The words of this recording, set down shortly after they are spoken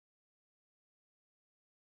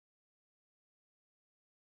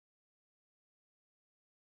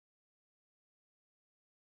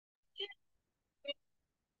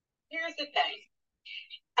Here's the thing.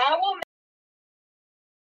 I will.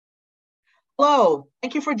 Hello,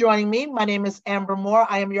 thank you for joining me. My name is Amber Moore.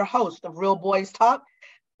 I am your host of Real Boys Talk.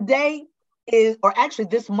 Today is, or actually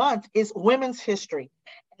this month, is Women's History.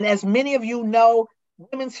 And as many of you know,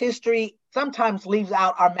 women's history sometimes leaves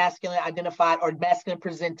out our masculine identified or masculine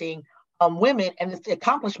presenting women and the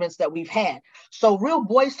accomplishments that we've had. So Real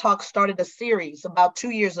Boys Talk started a series about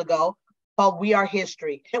 2 years ago called We Are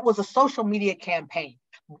History. It was a social media campaign.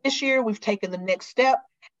 This year, we've taken the next step.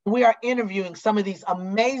 We are interviewing some of these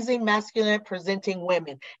amazing masculine presenting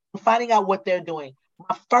women and finding out what they're doing.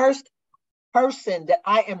 My first person that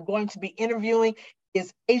I am going to be interviewing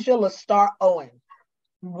is LaStarr Owens.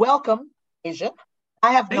 Welcome, Asia.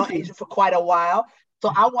 I have known Asia for quite a while, so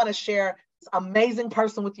I want to share this amazing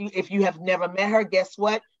person with you. If you have never met her, guess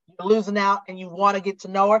what? You're losing out and you want to get to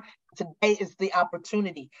know her. Today is the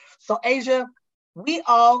opportunity. So, Asia, we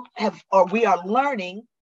all have, or we are learning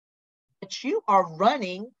that you are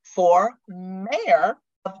running for mayor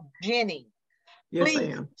of Jennings. Yes, Please I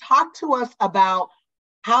am. talk to us about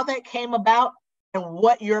how that came about and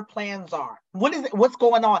what your plans are. What is it? What's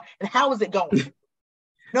going on? And how is it going?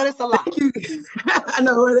 No, that's a lot. Thank you. I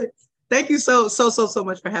know. Thank you so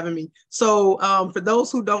much for having me. So for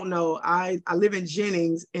those who don't know, I live in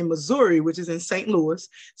Jennings in Missouri, which is in St. Louis.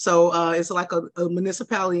 So it's like a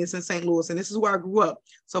municipality. It's in St. Louis, and this is where I grew up.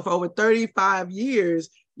 So for over 35 years,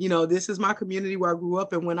 this is my community where I grew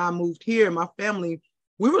up. And when I moved here, my family,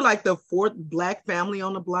 we were like the fourth Black family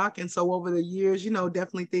on the block. And so over the years,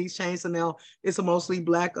 definitely things changed. So now it's a mostly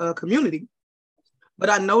Black community. But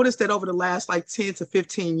I noticed that over the last like 10 to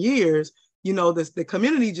 15 years, the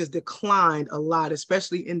community just declined a lot,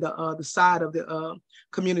 especially in the side of the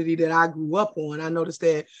community that I grew up on. I noticed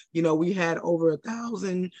that, we had over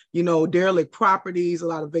 1,000, derelict properties, a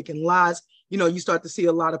lot of vacant lots. You start to see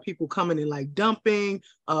a lot of people coming in like dumping,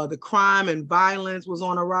 the crime and violence was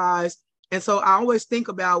on a rise. And so I always think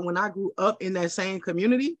about when I grew up in that same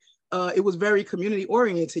community, it was very community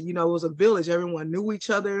oriented. It was a village. Everyone knew each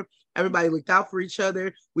other. Everybody looked out for each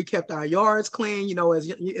other. We kept our yards clean. As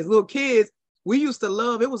little kids, we used to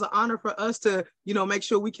love, it was an honor for us to, make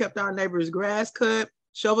sure we kept our neighbors' grass cut,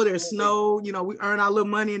 shovel their snow. We earn our little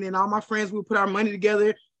money. And then all my friends, we would put our money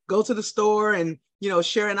together, go to the store and,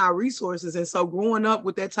 sharing our resources. And so growing up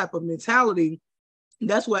with that type of mentality,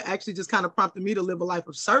 that's what actually just kind of prompted me to live a life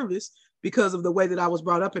of service because of the way that I was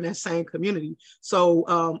brought up in that same community. So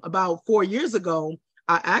about 4 years ago,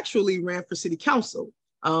 I actually ran for city council.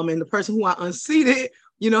 And the person who I unseated,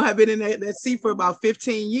 had been in that seat for about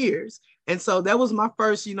 15 years. And so that was my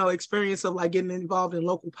first, experience of like getting involved in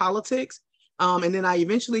local politics. And then I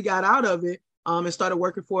eventually got out of it and started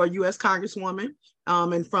working for a U.S. Congresswoman.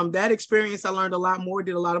 And from that experience, I learned a lot more,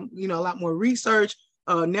 did a lot of, a lot more research,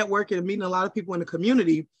 networking, and meeting a lot of people in the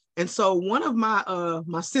community. And so one of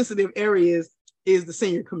my sensitive areas is the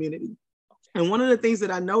senior community. And one of the things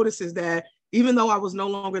that I noticed is that even though I was no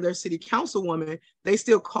longer their city councilwoman, they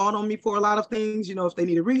still called on me for a lot of things, if they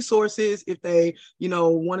needed resources, if they,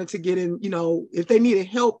 wanted to get in, if they needed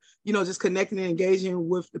help, just connecting and engaging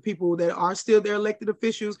with the people that are still their elected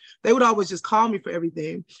officials, they would always just call me for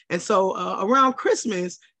everything. And so around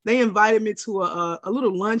Christmas, they invited me to a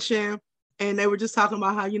little luncheon. And they were just talking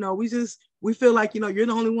about how, we feel like, you're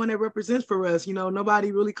the only one that represents for us.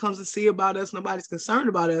 Nobody really comes to see about us. Nobody's concerned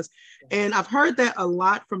about us. And I've heard that a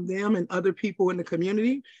lot from them and other people in the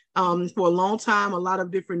community. For a long time, a lot of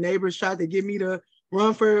different neighbors tried to get me to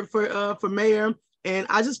run for mayor. And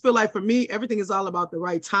I just feel like for me, everything is all about the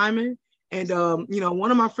right timing. And, one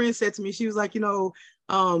of my friends said to me, she was like, you're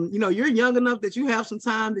young enough that you have some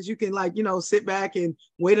time that you can like, sit back and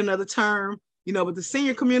wait another term. But the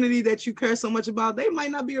senior community that you care so much about, they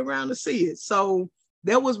might not be around to see it. So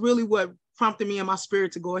that was really what prompted me in my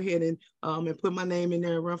spirit to go ahead and put my name in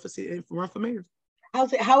there and run for mayor.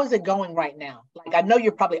 How is it going right now? Like, I know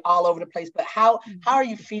you're probably all over the place, but how are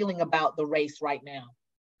you feeling about the race right now?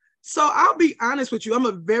 So I'll be honest with you. I'm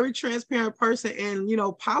a very transparent person, and,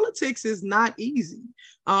 politics is not easy.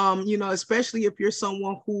 Especially if you're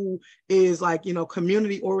someone who is like,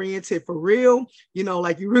 community oriented for real,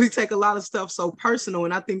 like you really take a lot of stuff so personal.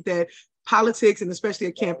 And I think that politics, and especially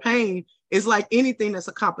a campaign, is like anything that's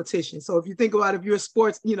a competition. So if you think about, if you're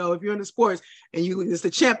sports, if you're in the sports and it's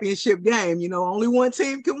the championship game, only one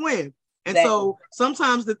team can win. And so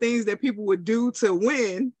sometimes the things that people would do to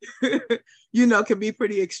win, can be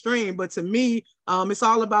pretty extreme. But to me, it's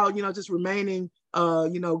all about, just remaining,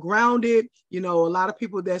 grounded. A lot of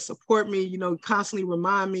people that support me, constantly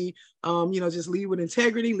remind me, just lead with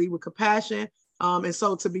integrity, lead with compassion. And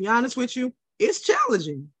so to be honest with you, it's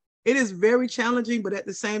challenging. it is very challenging, but at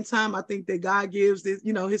the same time, I think that God gives this,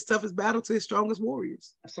 his toughest battle to his strongest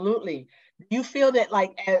warriors. Absolutely. Do you feel that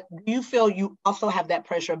do you feel you also have that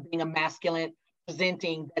pressure of being a masculine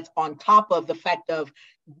presenting that's on top of the fact of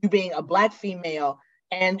you being a Black female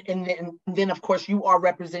and then of course you are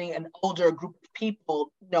representing an older group of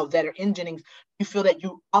people, that are in Jennings. You feel that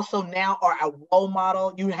you also now are a role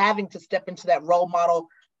model, you having to step into that role model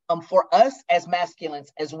for us as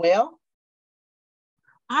masculines as well?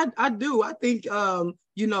 I do. I think,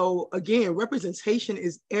 again, representation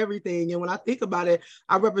is everything. And when I think about it,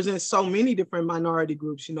 I represent so many different minority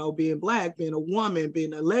groups, being Black, being a woman,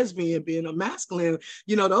 being a lesbian, being a masculine,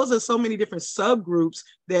 those are so many different subgroups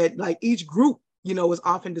that like each group, is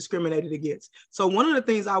often discriminated against. So one of the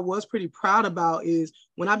things I was pretty proud about is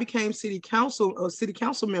when I became city council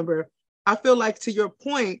member, I feel like, to your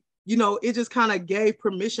point, it just kind of gave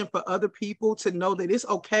permission for other people to know that it's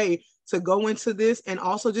okay to go into this and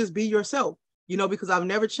also just be yourself, because I've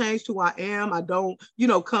never changed who I am. I don't,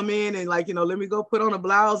 come in and like, let me go put on a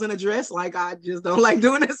blouse and a dress. Like, I just don't like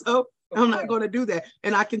doing it. So I'm not going to do that.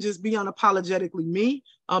 And I can just be unapologetically me,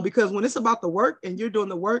 because when it's about the work and you're doing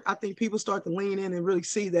the work, I think people start to lean in and really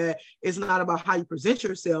see that it's not about how you present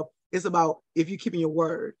yourself. It's about if you're keeping your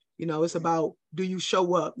word. It's about, do you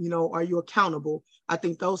show up? Are you accountable? I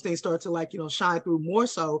think those things start to shine through more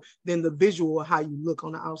so than the visual of how you look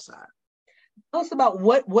on the outside. Tell us about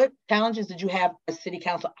what challenges did you have as city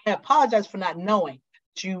council? I apologize for not knowing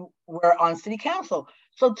that you were on city council.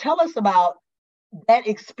 So tell us about that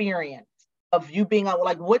experience of you being on,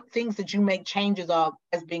 what things did you make changes of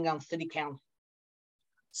as being on city council?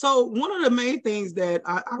 So one of the main things that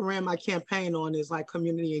I ran my campaign on is like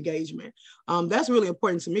community engagement. That's really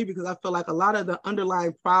important to me because I feel like a lot of the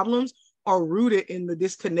underlying problems are rooted in the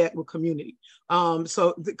disconnect with community.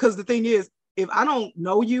 Because the thing is, if I don't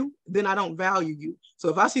know you, then I don't value you. So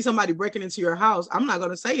if I see somebody breaking into your house, I'm not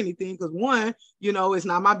going to say anything because one, it's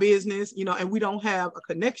not my business, and we don't have a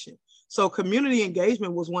connection. So community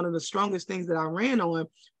engagement was one of the strongest things that I ran on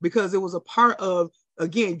because it was a part of,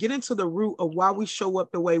 again, getting to the root of why we show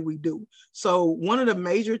up the way we do. So one of the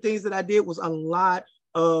major things that I did was a lot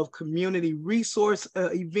of community resource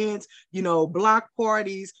events, block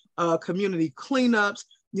parties, community cleanups.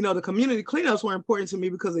 The community cleanups were important to me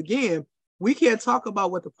because, again, we can't talk about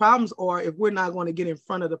what the problems are if we're not going to get in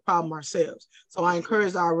front of the problem ourselves. So I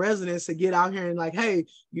encourage our residents to get out here and like, hey,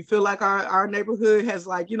 you feel like our neighborhood has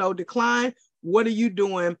declined. What are you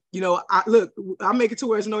doing? I'll make it to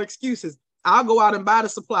where there's no excuses. I'll go out and buy the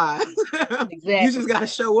supplies. Exactly. You just got to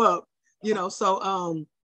show up, So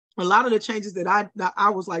a lot of the changes that I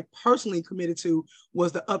was personally committed to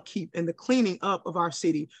was the upkeep and the cleaning up of our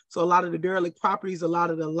city. So a lot of the derelict properties, a lot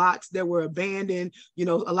of the lots that were abandoned, a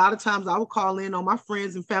lot of times I would call in on my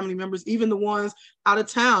friends and family members, even the ones out of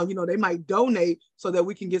town, they might donate so that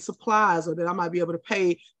we can get supplies or that I might be able to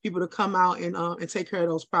pay people to come out and take care of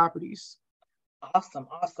those properties. Awesome.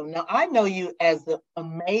 Now I know you as the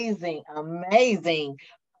amazing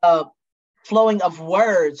flowing of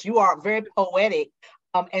words. You are very poetic.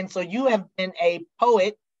 And so you have been a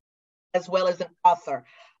poet as well as an author.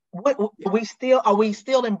 Are we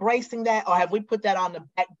still embracing that, or have we put that on the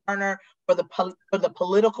back burner for the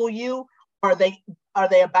political you? Or are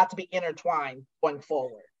they about to be intertwined going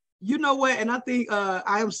forward? You know what? And I think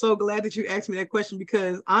I am so glad that you asked me that question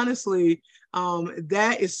because honestly,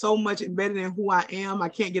 that is so much embedded in who I am. I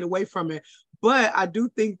can't get away from it. But I do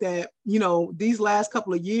think that, these last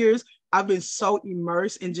couple of years, I've been so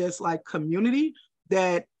immersed in just like community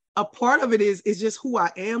that a part of it is just who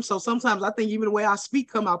I am. So sometimes I think even the way I speak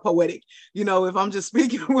come out poetic. If I'm just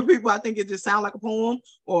speaking with people, I think it just sounds like a poem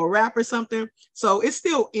or a rap or something. So it's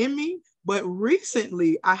still in me. But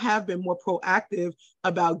recently, I have been more proactive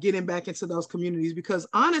about getting back into those communities because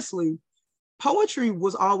honestly, poetry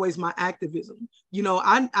was always my activism.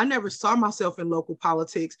 I never saw myself in local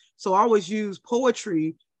politics. So I always used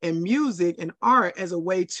poetry and music and art as a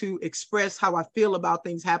way to express how I feel about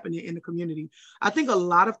things happening in the community. I think a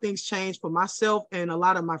lot of things changed for myself and a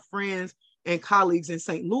lot of my friends and colleagues in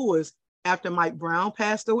St. Louis after Mike Brown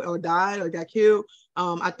passed away or died or got killed.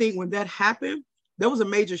 I think when that happened, there was a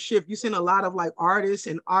major shift. You've seen a lot of artists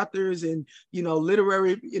and authors and,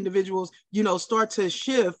 literary individuals, start to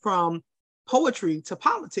shift from poetry to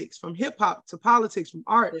politics, from hip hop to politics, from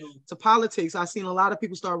art to politics. I've seen a lot of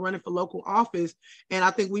people start running for local office. And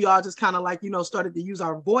I think we all just kind of started to use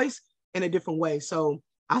our voice in a different way. So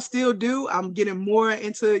I still do. I'm getting more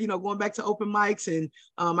into, going back to open mics. And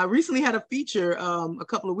I recently had a feature a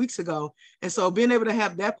couple of weeks ago. And so being able to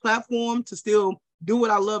have that platform to still do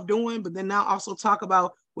what I love doing, but then now also talk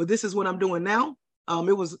about, well, this is what I'm doing now.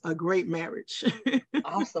 it was a great marriage.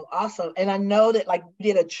 Awesome, awesome. And I know that like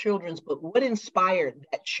you did a children's book. What inspired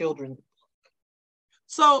that children's?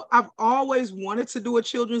 So I've always wanted to do a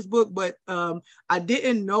children's book, but I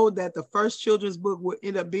didn't know that the first children's book would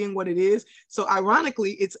end up being what it is. So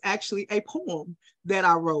ironically, it's actually a poem that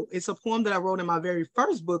I wrote. It's a poem that I wrote in my very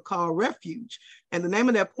first book called Refuge. And the name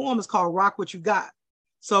of that poem is called Rock What You Got.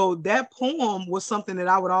 So that poem was something that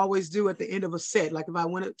I would always do at the end of a set. Like if I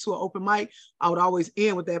went to an open mic, I would always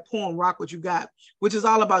end with that poem, Rock What You Got, which is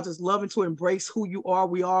all about just loving to embrace who you are.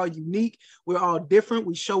 We are unique. We're all different.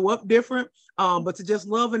 We show up different, but to just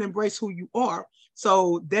love and embrace who you are.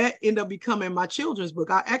 So that ended up becoming my children's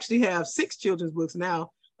book. I actually have 6 children's books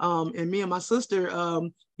now. And me and my sister,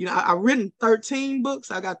 I've written 13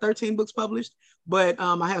 books. I got 13 books published, but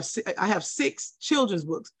I have 6 children's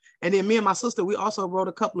books. And then me and my sister, we also wrote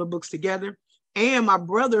a couple of books together. And my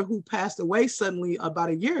brother, who passed away suddenly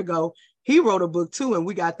about a year ago, he wrote a book too, and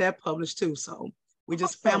we got that published too. So we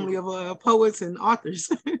just family of poets and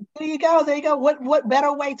authors. There you go. There you go. What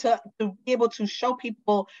better way to be able to show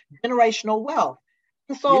people generational wealth?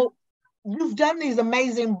 And so you've done these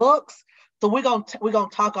amazing books. So we're gonna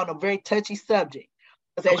talk on a very touchy subject.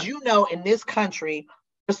 Because as you know, in this country,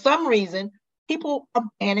 for some reason, people are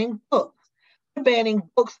banning books. They're banning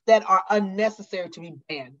books that are unnecessary to be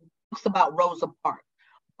banned. Books about Rosa Parks,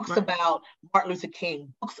 books about Martin Luther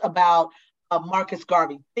King, books about Marcus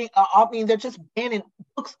Garvey. They're just banning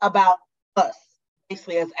books about us,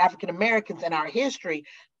 basically as African Americans and our history.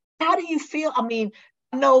 How do you feel? I mean,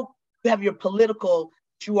 I know you have your political.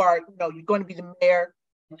 You're going to be the mayor,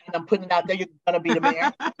 and I'm putting it out there. You're going to be the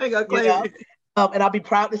mayor. And I'll be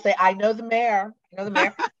proud to say I know the mayor.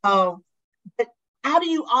 But how do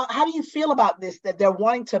you feel about this? That they're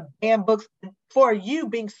wanting to ban books for you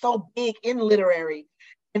being so big in literary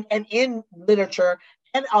and in literature,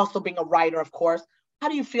 and also being a writer, of course. How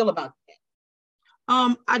do you feel about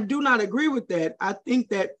that? I do not agree with that. I think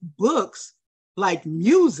that books, like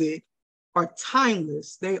music, are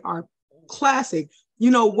timeless. They are classic.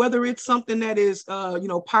 Whether it's something that is,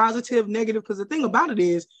 positive, negative, because the thing about it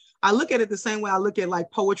is, I look at it the same way I look at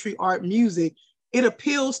like poetry, art, music. It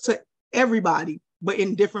appeals to everybody, but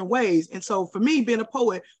in different ways. And so for me, being a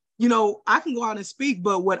poet, I can go out and speak,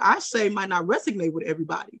 but what I say might not resonate with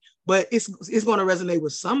everybody, but it's going to resonate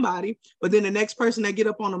with somebody. But then the next person that get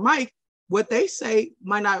up on the mic, what they say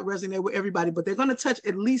might not resonate with everybody, but they're going to touch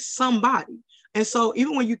at least somebody. And so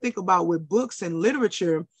even when you think about with books and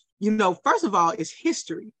literature, first of all, it's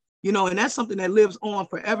history, and that's something that lives on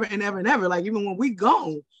forever and ever and ever. Like even when we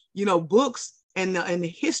gone, books and the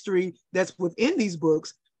history that's within these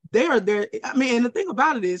books, they are there. I mean, and the thing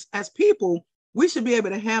about it is, as people, we should be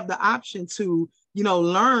able to have the option to,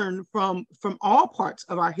 learn from all parts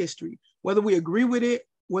of our history, whether we agree with it,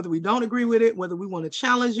 whether we don't agree with it, whether we want to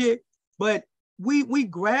challenge it. But we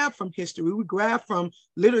grab from history, we grab from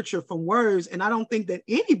literature, from words, and I don't think that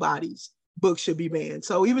anybody's book should be banned.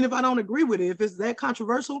 So even if I don't agree with it, if it's that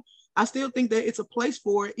controversial, I still think that it's a place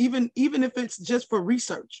for it, even if it's just for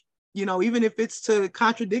research. Even if it's to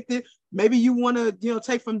contradict it, maybe you want to,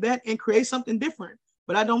 take from that and create something different.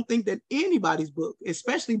 But I don't think that anybody's book,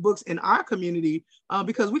 especially books in our community,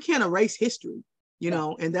 because we can't erase history,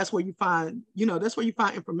 and that's where you find,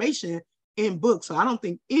 information in books. So I don't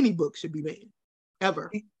think any book should be banned ever.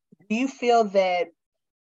 Do you feel that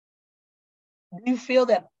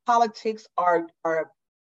politics or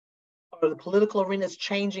the political arena is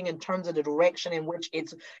changing in terms of the direction in which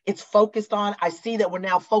it's focused on? I see that we're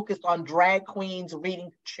now focused on drag queens reading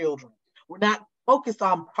to children. We're not focused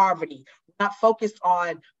on poverty. We're not focused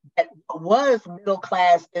on that what was middle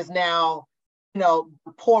class is now,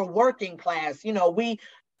 poor working class.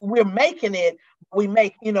 We're making it. We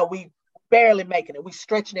barely making it. We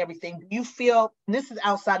stretching everything. Do you feel, and this is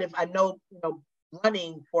outside of, I know,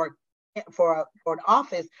 running for an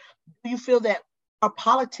office, do you feel that our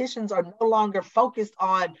politicians are no longer focused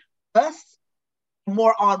on us,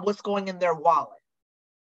 more on what's going in their wallet?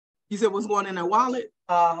 You said what's going in their wallet?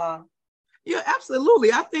 Uh-huh. Yeah,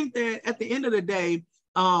 absolutely. I think that at the end of the day,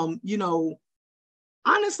 honestly,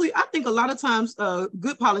 I think a lot of times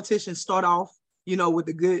good politicians start off, with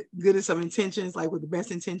the goodest of intentions, like with the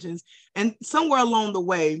best intentions. And somewhere along the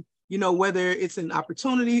way, whether it's an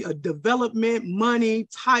opportunity, a development, money,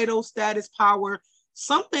 title, status, power,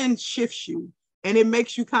 something shifts you and it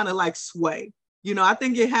makes you kind of like sway. I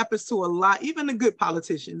think it happens to a lot, even the good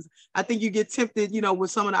politicians. I think you get tempted, with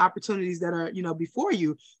some of the opportunities that are, before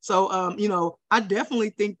you. So, I definitely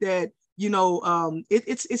think that,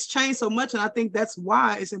 it's changed so much. And I think that's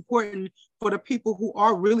why it's important for the people who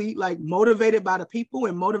are really like motivated by the people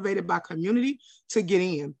and motivated by community to get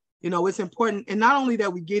in. It's important. And not only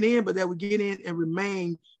that we get in, but that we get in and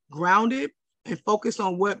remain grounded and focus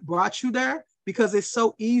on what brought you there, because it's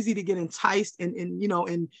so easy to get enticed and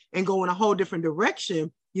go in a whole different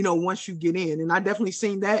direction, once you get in. And I definitely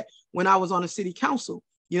seen that when I was on the city council.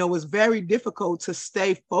 It was very difficult to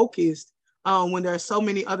stay focused when there are so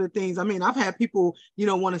many other things. I mean, I've had people,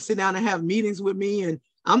 want to sit down and have meetings with me, and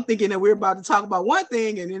I'm thinking that we're about to talk about one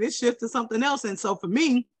thing and then it shifts to something else. And so for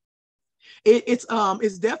me, it's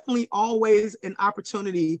definitely always an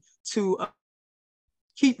opportunity to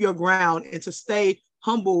keep your ground and to stay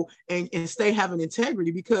humble and stay having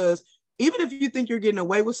integrity, because even if you think you're getting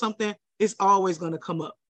away with something, it's always going to come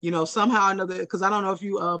up. Somehow or another, because I don't know if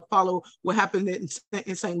you follow what happened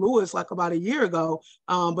in St. Louis like about a year ago,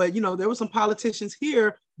 but there were some politicians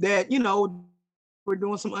here that were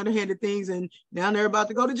doing some underhanded things, and now they're about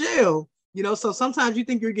to go to jail. So sometimes you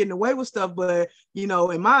think you're getting away with stuff, but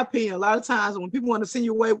in my opinion, a lot of times when people want to send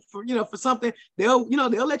you away for for something, they'll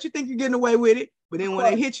let you think you're getting away with it, but then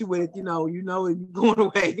when they hit you with it, you're going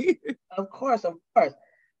away. Of course.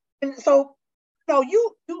 And so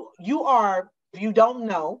you are, if you don't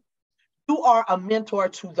know, you are a mentor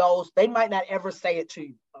to those. They might not ever say it to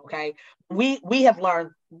you. Okay. We have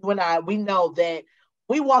learned, you and I, we know that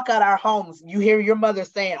we walk out our homes, you hear your mother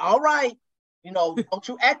saying, all right, don't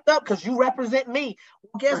you act up because you represent me.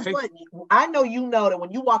 Well, guess what? I know that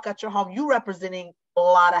when you walk out your home, you're representing a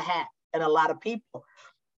lot of hats and a lot of people.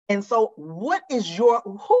 And so who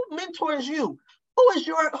mentors you? Who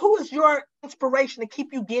is your inspiration to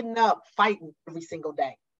keep you getting up, fighting every single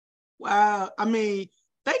day? Wow. I mean,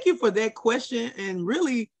 thank you for that question. And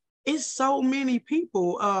really, it's so many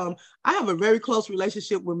people. I have a very close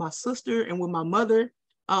relationship with my sister and with my mother.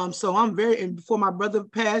 So and before my brother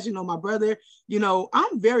passed, my brother,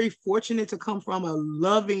 I'm very fortunate to come from a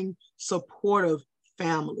loving, supportive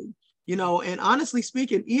family, and honestly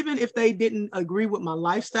speaking, even if they didn't agree with my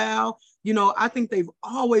lifestyle, I think they've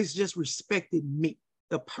always just respected me,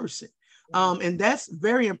 the person. And that's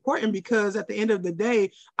very important, because at the end of the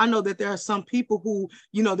day, I know that there are some people who,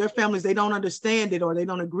 their families, they don't understand it or they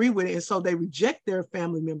don't agree with it. And so they reject their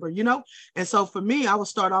family member, And so for me, I would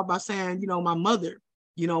start off by saying, my mother,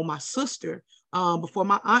 my sister, before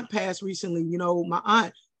my aunt passed recently, my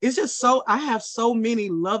aunt, it's just I have so many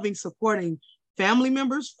loving, supporting family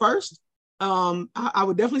members first. I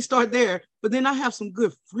would definitely start there, but then I have some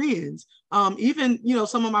good friends. Even,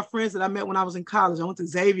 some of my friends that I met when I was in college, I went to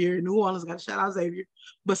Xavier in New Orleans, got to shout out Xavier.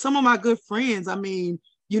 But some of my good friends, I mean,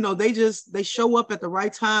 they show up at the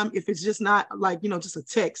right time. If it's just not like, just a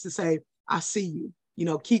text to say, I see you,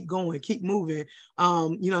 keep going, keep moving.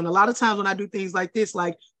 And a lot of times when I do things like this,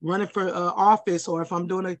 like running for office, or if I'm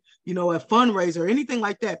doing a fundraiser or anything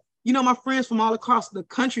like that, my friends from all across the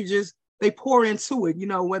country they pour into it,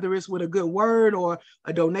 whether it's with a good word or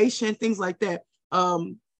a donation, things like that.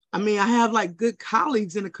 I mean, I have like good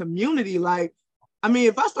colleagues in the community. Like, I mean,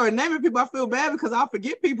 if I start naming people, I feel bad because I'll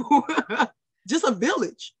forget people. Just a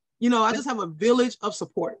village, I just have a village of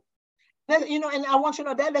support. And I want you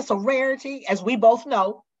to know that's a rarity, as we both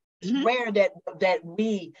know. It's rare that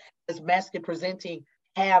we as masculine presenting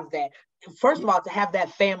have that. First of all, to have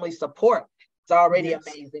that family support, it's already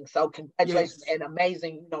amazing. So congratulations and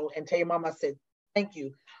amazing, and tell your mom I said thank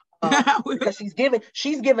you. Because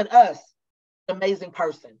she's given us an amazing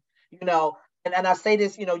person, and I say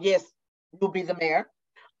this, yes, you'll be the mayor.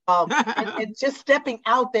 And just stepping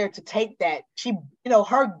out there to take that, she,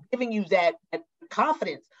 her giving you that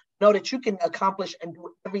confidence, know that you can accomplish and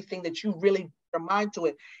do everything that you really put your mind to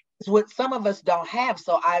it, is what some of us don't have.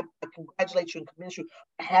 So I congratulate you and commend you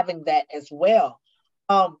for having that as well.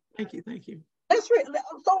 Thank you.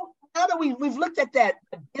 So now that we've looked at that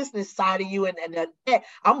business side of you, and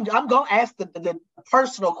I'm going to ask the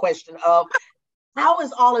personal question of how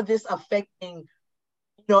is all of this affecting,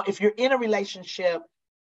 if you're in a relationship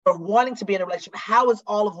or wanting to be in a relationship, how is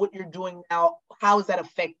all of what you're doing now, how is that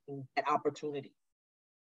affecting that opportunity?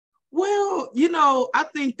 Well, I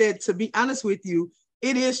think that, to be honest with you,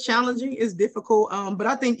 it is challenging, it's difficult. But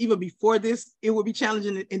I think even before this, it would be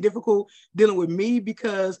challenging and difficult dealing with me,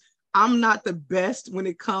 because I'm not the best when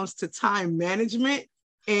it comes to time management.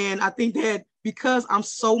 And I think that because I'm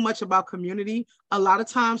so much about community, a lot of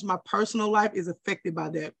times my personal life is affected by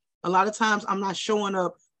that. A lot of times I'm not showing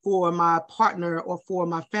up for my partner or for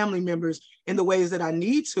my family members in the ways that I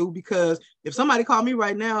need to, because if somebody called me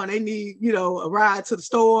right now and they need, a ride to the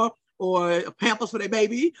store or a Pampers for their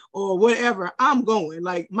baby or whatever, I'm going.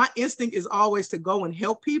 Like, my instinct is always to go and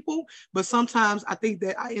help people. But sometimes I think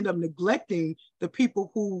that I end up neglecting the people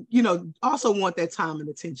who, also want that time and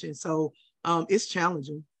attention. So it's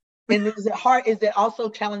challenging. And is it hard? Is it also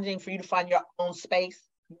challenging for you to find your own space?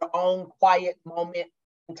 your own quiet moment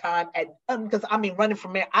in time at, because I mean, running for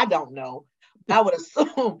mayor, I don't know. I would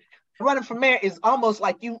assume running for mayor is almost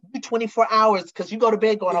like you 24 hours because you go to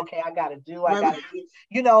bed going, okay, I gotta do,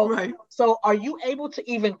 you know. Right. So are you able to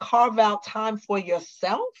even carve out time for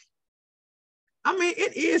yourself? I mean,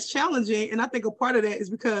 it is challenging. And I think a part of that is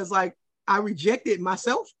because like I rejected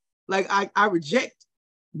myself. Like I reject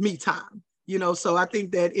me time, so I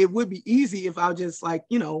think that it would be easy if I just like,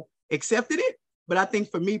 accepted it. But I think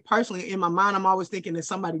for me personally, in my mind, I'm always thinking that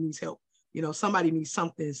somebody needs help. Somebody needs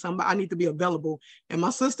something. I need to be available. And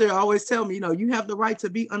my sister always tell me, you have the right to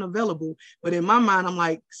be unavailable. But in my mind, I'm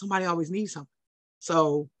like, somebody always needs something.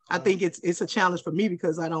 So I think it's a challenge for me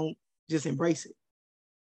because I don't just embrace it.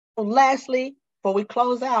 So lastly, before we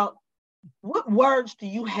close out, what words do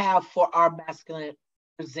you have for our masculine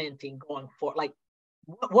presenting going forward? Like,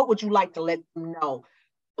 what would you like to let them know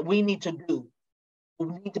that we need to do, we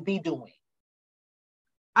need to be doing?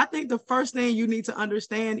 I think the first thing you need to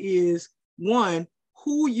understand is, one,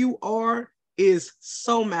 who you are is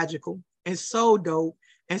so magical and so dope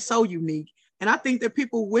and so unique. And I think that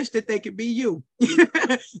people wish that they could be you.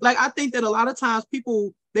 Like, I think that a lot of times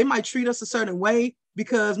people, they might treat us a certain way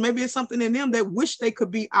because maybe it's something in them that wish they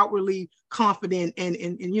could be outwardly confident and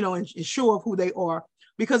sure of who they are,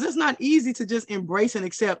 because it's not easy to just embrace and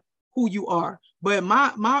accept who you are. But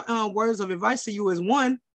my words of advice to you is,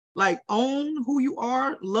 one, like, own who you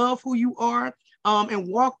are, love who you are, and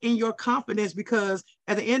walk in your confidence, because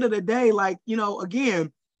at the end of the day, like,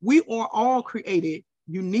 again, we are all created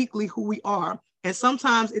uniquely who we are. And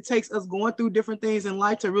sometimes it takes us going through different things in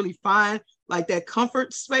life to really find like that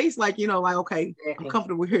comfort space, like, like, okay, I'm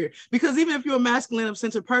comfortable here. Because even if you're a masculine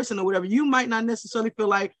centered person or whatever, you might not necessarily feel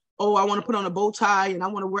like, oh, I want to put on a bow tie and I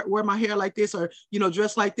want to wear my hair like this, or,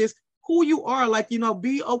 dress like this. Who you are, like,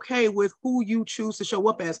 be okay with who you choose to show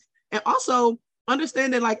up as. And also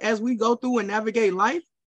understand that, like, as we go through and navigate life,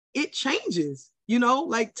 it changes.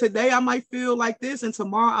 Like, today I might feel like this and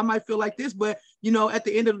tomorrow I might feel like this. But, at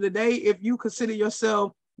the end of the day, if you consider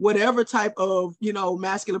yourself whatever type of,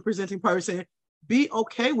 masculine presenting person, be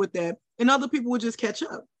okay with that. And other people will just catch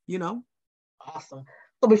up, Awesome.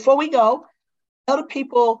 So before we go, tell the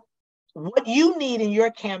people what you need in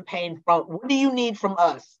your campaign. What do you need from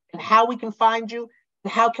us, and how we can find you,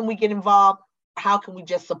 and how can we get involved? How can we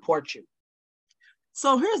just support you?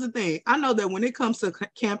 So here's the thing. I know that when it comes to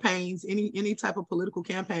campaigns, any type of political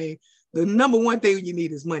campaign, the number one thing you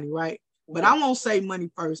need is money, right? But I won't say money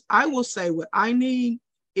first. I will say what I need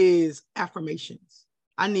is affirmations.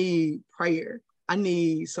 I need prayer. I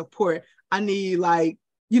need support. I need, like,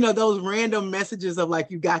 those random messages of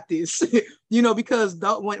like, you got this, because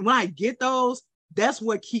when I get those, that's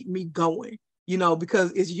what keep me going,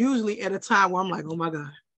 because it's usually at a time where I'm like, oh my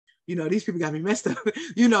God, these people got me messed up,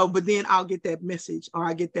 but then I'll get that message, or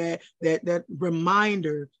I get that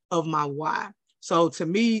reminder of my why. So to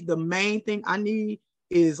me, the main thing I need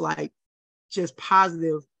is like just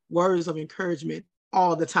positive words of encouragement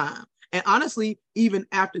all the time. And honestly, even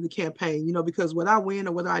after the campaign, because whether I win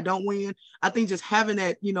or whether I don't win, I think just having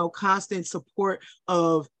that, constant support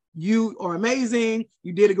of, you are amazing,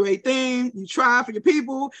 you did a great thing, you try for your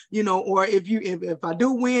people, or if I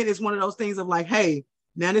do win, it's one of those things of like, hey,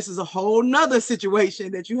 now this is a whole nother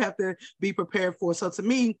situation that you have to be prepared for. So to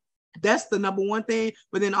me, that's the number one thing.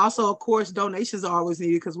 But then also, of course, donations are always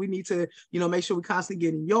needed, because we need to, make sure we constantly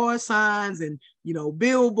getting yard signs and,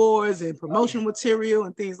 billboards and promotional material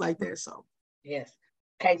and things like that. So yes.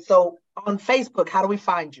 Okay. So on Facebook, how do we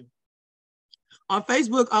find you? On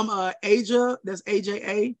Facebook, I'm Aja, that's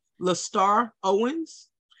AJA, LaStarr Owens.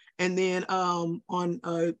 And then on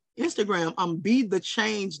Instagram, I'm Be The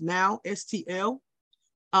Change Now, STL.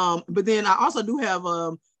 But then I also do have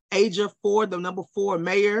Aja 4, the number 4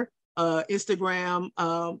 mayor, Instagram.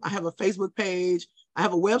 I have a Facebook page. I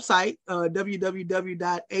have a website,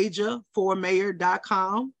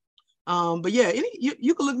 www.aja4mayor.com. But yeah,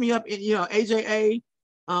 you can look me up in, AJA.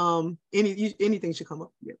 Anything should come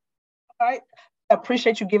up. Yeah. All right. I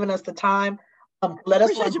appreciate you giving us the time. Let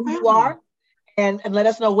us know who you are, and let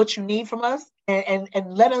us know what you need from us, and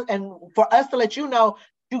let us, and for us to let you know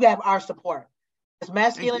you have our support. As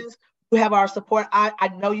masculines, you have our support.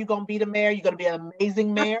 I know you're going to be the mayor. You're going to be an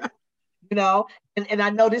amazing mayor, and I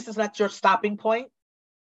know this is not your stopping point.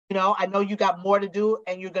 I know you got more to do,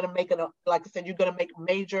 and you're going to make like I said, you're going to make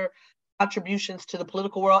major contributions to the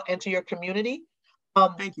political world and to your community.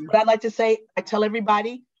 Thank you. But I'd like to say, I tell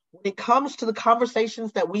everybody, when it comes to the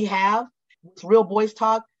conversations that we have with Real Boys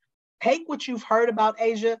Talk, take what you've heard about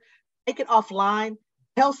Aja, take it offline,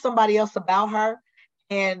 tell somebody else about her,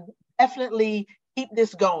 and definitely keep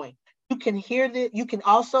this going. You can hear that. You can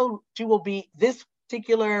also, this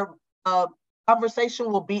particular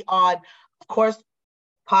conversation will be on, of course,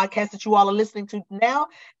 podcast that you all are listening to now,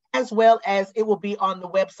 as well as it will be on the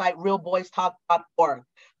website realboystalk.org.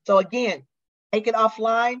 So again, take it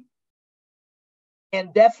offline.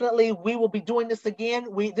 And definitely we will be doing this again.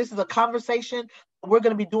 This is a conversation. We're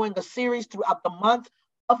going to be doing a series throughout the month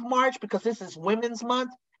of March because this is Women's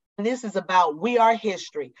Month. And this is about We Are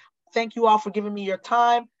History. Thank you all for giving me your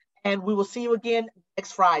time. And we will see you again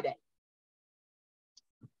next Friday.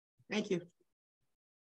 Thank you.